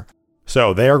expedition here.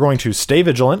 So they are going to stay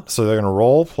vigilant, so they're going to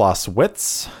roll plus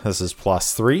wits. This is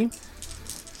 +3.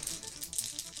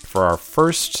 For our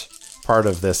first part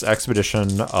of this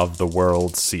expedition of the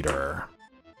World Cedar.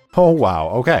 Oh, wow.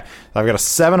 Okay. I've got a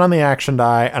 7 on the action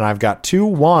die, and I've got 2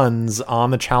 1s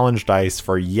on the challenge dice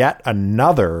for yet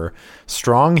another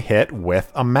strong hit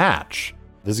with a match.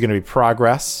 This is going to be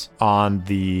progress on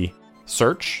the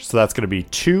search. So that's going to be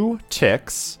 2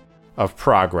 ticks of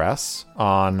progress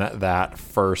on that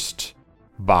first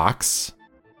box.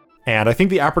 And I think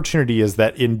the opportunity is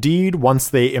that indeed, once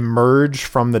they emerge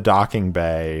from the docking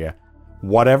bay,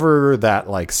 whatever that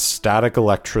like static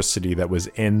electricity that was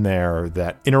in there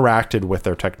that interacted with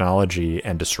their technology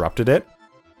and disrupted it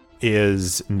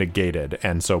is negated.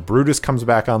 And so Brutus comes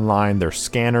back online, their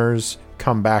scanners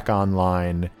come back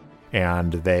online,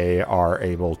 and they are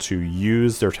able to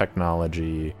use their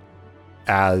technology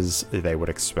as they would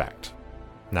expect.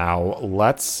 Now,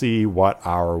 let's see what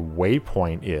our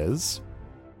waypoint is.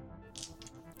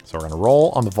 So we're going to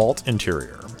roll on the vault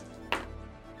interior.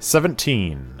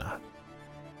 17.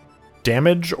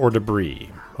 Damage or debris.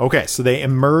 Okay, so they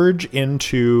emerge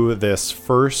into this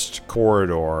first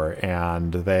corridor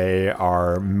and they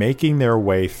are making their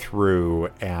way through,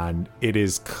 and it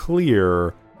is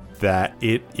clear that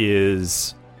it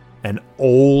is an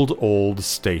old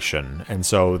station. And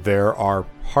so there are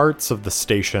parts of the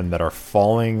station that are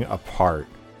falling apart.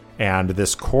 And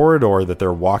this corridor that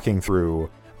they're walking through,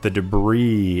 the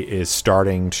debris is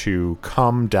starting to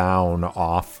come down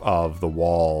off of the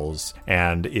walls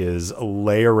and is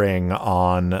layering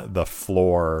on the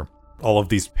floor. All of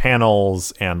these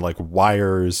panels and like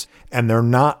wires, and they're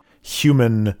not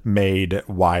human-made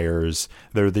wires.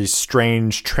 They're these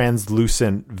strange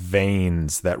translucent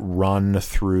veins that run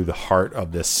through the heart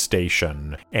of this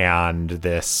station, and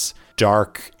this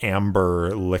dark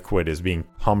amber liquid is being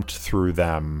pumped through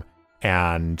them.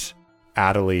 And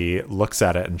Adelie looks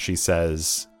at it and she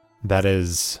says, that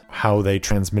is how they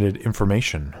transmitted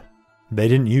information. They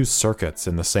didn't use circuits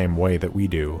in the same way that we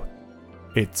do.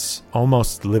 It's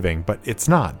almost living, but it's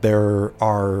not. There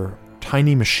are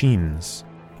tiny machines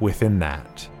within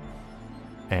that.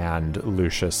 And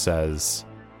Lucius says,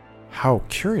 how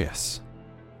curious.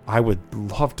 I would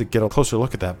love to get a closer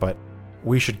look at that, but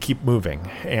we should keep moving.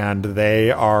 And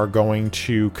they are going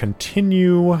to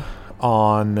continue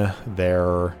on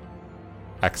their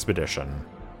expedition.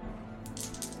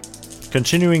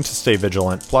 continuing to stay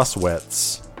vigilant, plus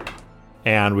wits.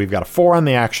 And we've got a 4 on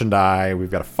the action die,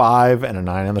 we've got a 5 and a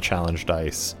 9 on the challenge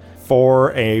dice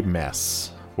for a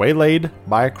miss. Waylaid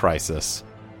by a crisis,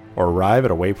 or arrive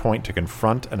at a waypoint to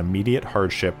confront an immediate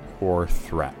hardship or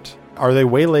threat. Are they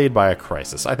waylaid by a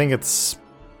crisis? I think it's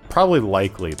probably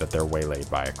likely that they're waylaid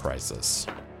by a crisis.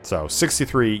 So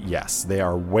 63, yes, they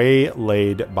are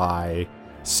waylaid by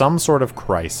some sort of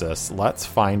crisis. Let's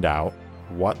find out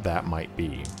what that might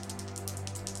be.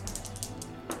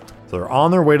 So they're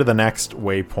on their way to the next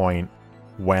waypoint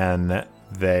when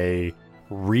they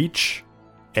reach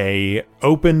a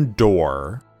open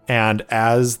door, and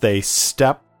as they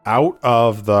step out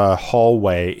of the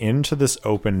hallway into this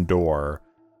open door,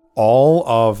 all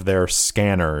of their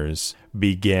scanners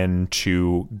begin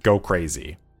to go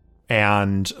crazy.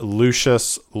 And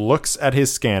Lucius looks at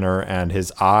his scanner and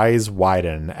his eyes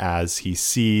widen as he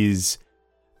sees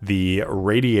the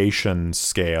radiation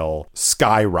scale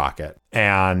skyrocket.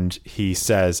 And he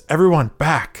says, "Everyone,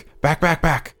 back, back, back,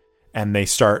 back." And they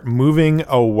start moving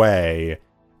away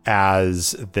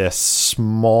as this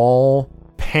small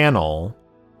panel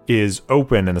is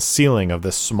open in the ceiling of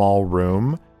this small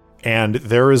room. And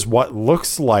there is what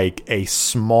looks like a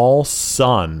small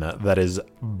sun that is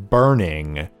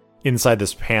burning inside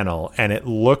this panel. And it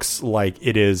looks like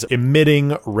it is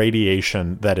emitting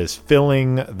radiation that is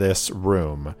filling this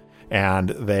room. And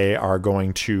they are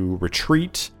going to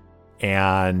retreat.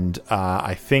 And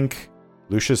I think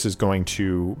Lucius is going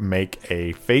to make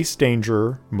a face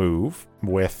danger move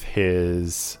with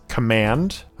his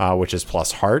command, which is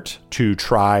plus heart, to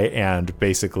try and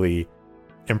basically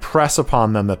impress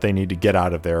upon them that they need to get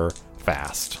out of there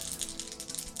fast.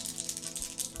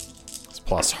 It's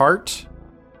plus heart,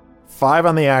 5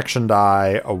 on the action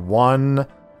die, a 1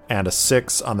 and a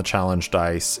 6 on the challenge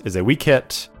dice is a weak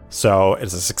hit. So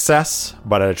it's a success,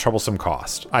 but at a troublesome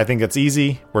cost. I think it's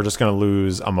easy. We're just going to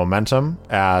lose a momentum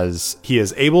as he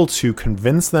is able to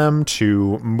convince them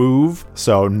to move.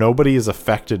 So nobody is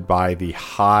affected by the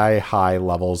high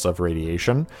levels of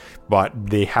radiation, but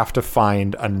they have to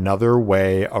find another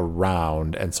way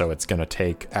around. And so it's going to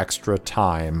take extra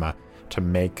time to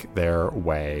make their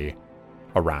way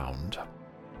around.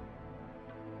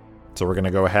 So we're going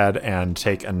to go ahead and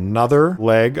take another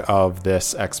leg of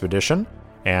this expedition.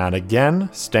 And again,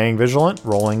 staying vigilant,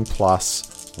 rolling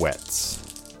plus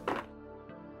wits.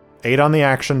 8 on the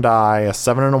action die, a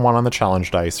 7 and a 1 on the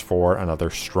challenge dice for another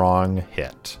strong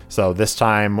hit. So this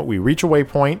time we reach a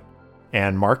waypoint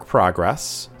and mark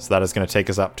progress. So that is going to take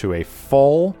us up to a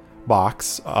full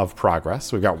box of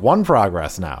progress. We've got 1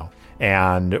 progress now.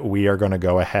 And we are going to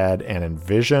go ahead and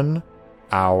envision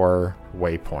our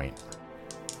waypoint.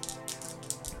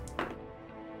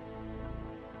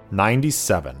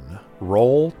 97.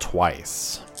 Roll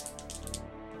twice.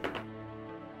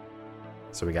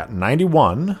 So we got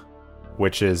 91,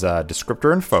 which is a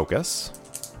descriptor and focus,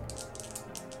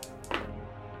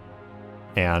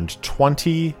 and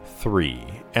 23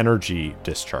 energy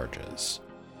discharges.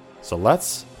 So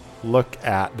let's look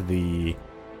at the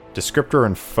descriptor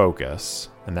and focus,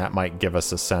 and that might give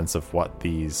us a sense of what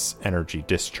these energy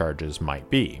discharges might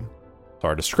be. So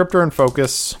our descriptor and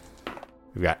focus,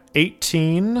 we've got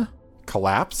 18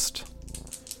 collapsed,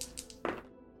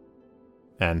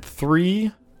 and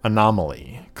 3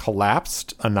 anomaly.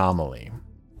 Collapsed anomaly.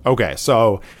 Okay,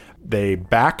 so they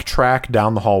backtrack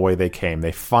down the hallway they came.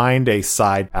 They find a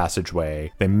side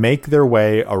passageway. They make their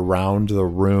way around the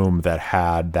room that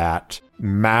had that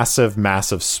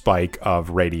massive spike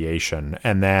of radiation.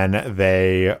 And then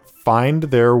they find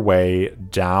their way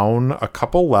down a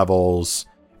couple levels,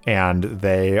 and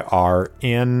they are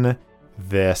in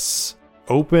this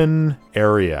open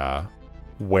area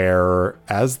where,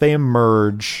 as they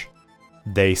emerge,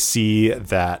 they see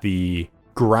that the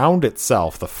ground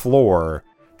itself, the floor,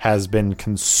 has been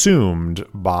consumed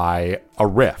by a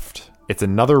rift. It's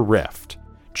another rift,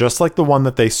 just like the one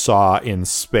that they saw in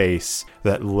space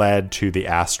that led to the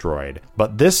asteroid.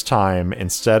 But this time,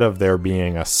 instead of there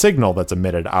being a signal that's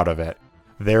emitted out of it,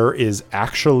 there is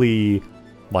actually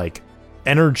like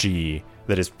energy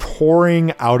that is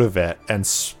pouring out of it and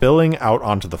spilling out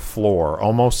onto the floor,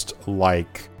 almost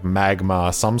like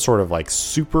magma, some sort of like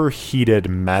superheated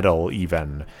metal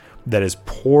even, that is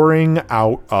pouring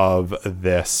out of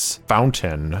this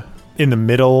fountain in the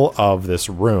middle of this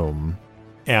room.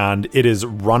 And it is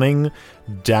running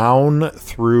down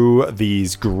through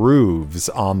these grooves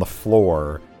on the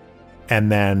floor and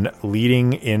then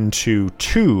leading into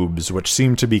tubes which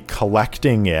seem to be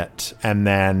collecting it. And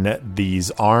then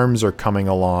these arms are coming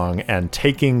along and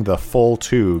taking the full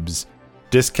tubes,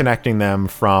 disconnecting them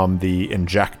from the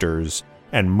injectors,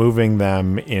 and moving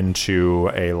them into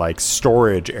a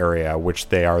storage area, which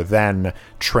they are then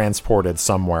transported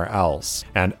somewhere else.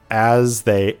 And as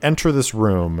they enter this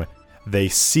room, they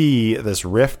see this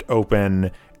rift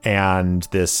open and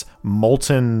this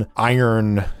molten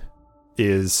iron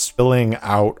is spilling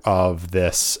out of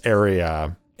this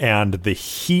area, and the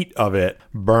heat of it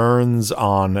burns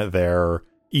on their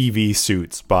EV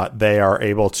suits, but they are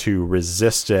able to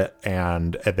resist it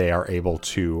and they are able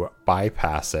to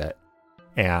bypass it.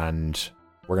 And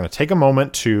we're going to take a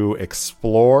moment to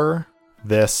explore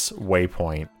this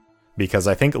waypoint, because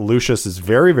I think Lucius is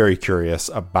very, very curious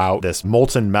about this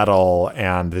molten metal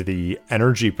and the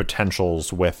energy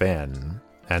potentials within.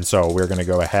 And so we're going to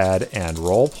go ahead and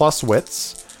roll plus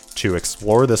wits to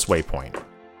explore this waypoint.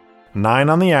 9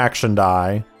 on the action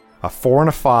die, a 4 and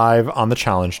a 5 on the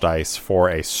challenge dice for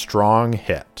a strong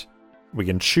hit. We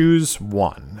can choose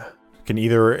one. We can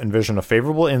either envision a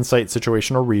favorable insight,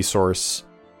 situation, or resource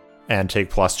and take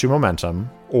 +2 momentum,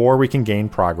 or we can gain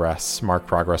progress, mark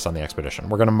progress on the expedition.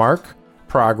 We're going to mark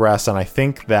progress, and I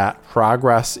think that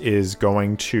progress is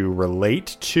going to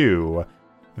relate to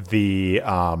the,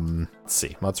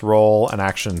 let's roll an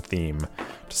action theme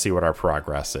to see what our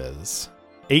progress is.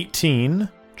 18,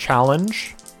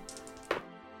 challenge.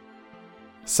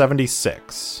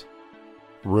 76,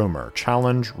 rumor,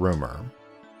 challenge, rumor.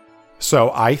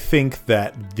 So I think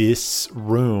that this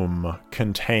room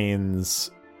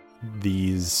contains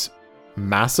these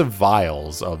massive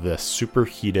vials of this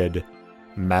superheated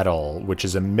metal, which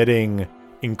is emitting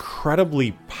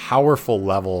incredibly powerful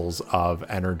levels of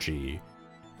energy.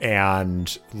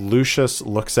 And Lucius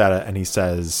looks at it and he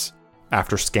says,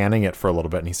 after scanning it for a little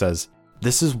bit, and he says,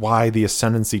 "This is why the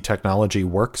Ascendancy technology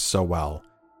works so well.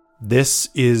 This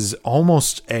is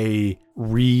almost a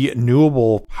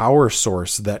renewable power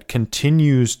source that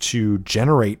continues to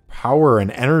generate power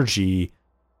and energy.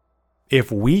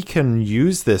 If we can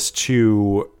use this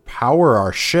to power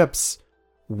our ships,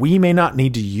 we may not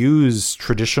need to use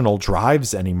traditional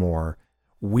drives anymore.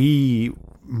 We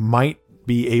might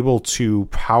be able to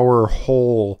power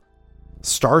whole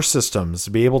star systems,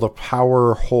 be able to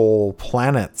power whole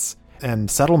planets and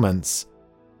settlements."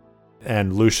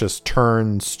 And Lucius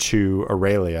turns to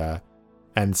Aurelia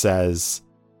and says,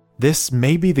 "This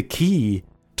may be the key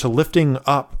to lifting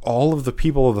up all of the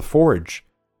people of the Forge.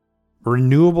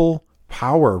 Renewable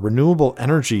power, renewable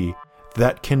energy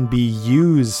that can be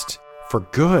used for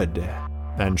good."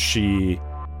 And she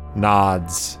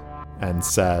nods and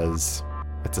says,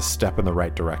 "It's a step in the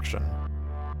right direction."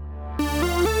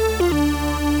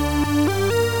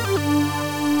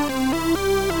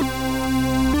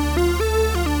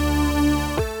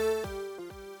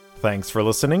 Thanks for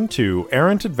listening to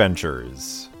Errant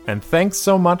Adventures, and thanks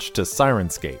so much to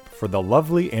Syrinscape for the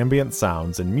lovely ambient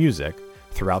sounds and music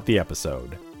throughout the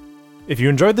episode. If you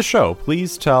enjoyed the show,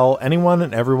 please tell anyone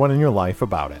and everyone in your life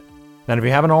about it. And if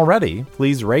you haven't already,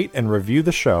 please rate and review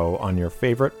the show on your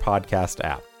favorite podcast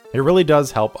app. It really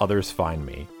does help others find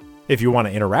me. If you want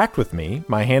to interact with me,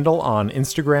 my handle on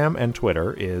Instagram and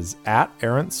Twitter is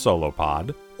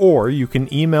 @ErrantSoloPod, or you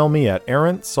can email me at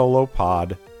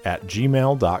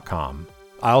errantsolopod@gmail.com.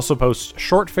 I also post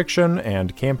short fiction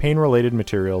and campaign-related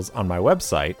materials on my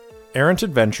website,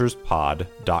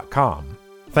 errantadventurespod.com.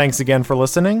 Thanks again for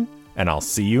listening, and I'll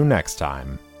see you next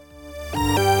time.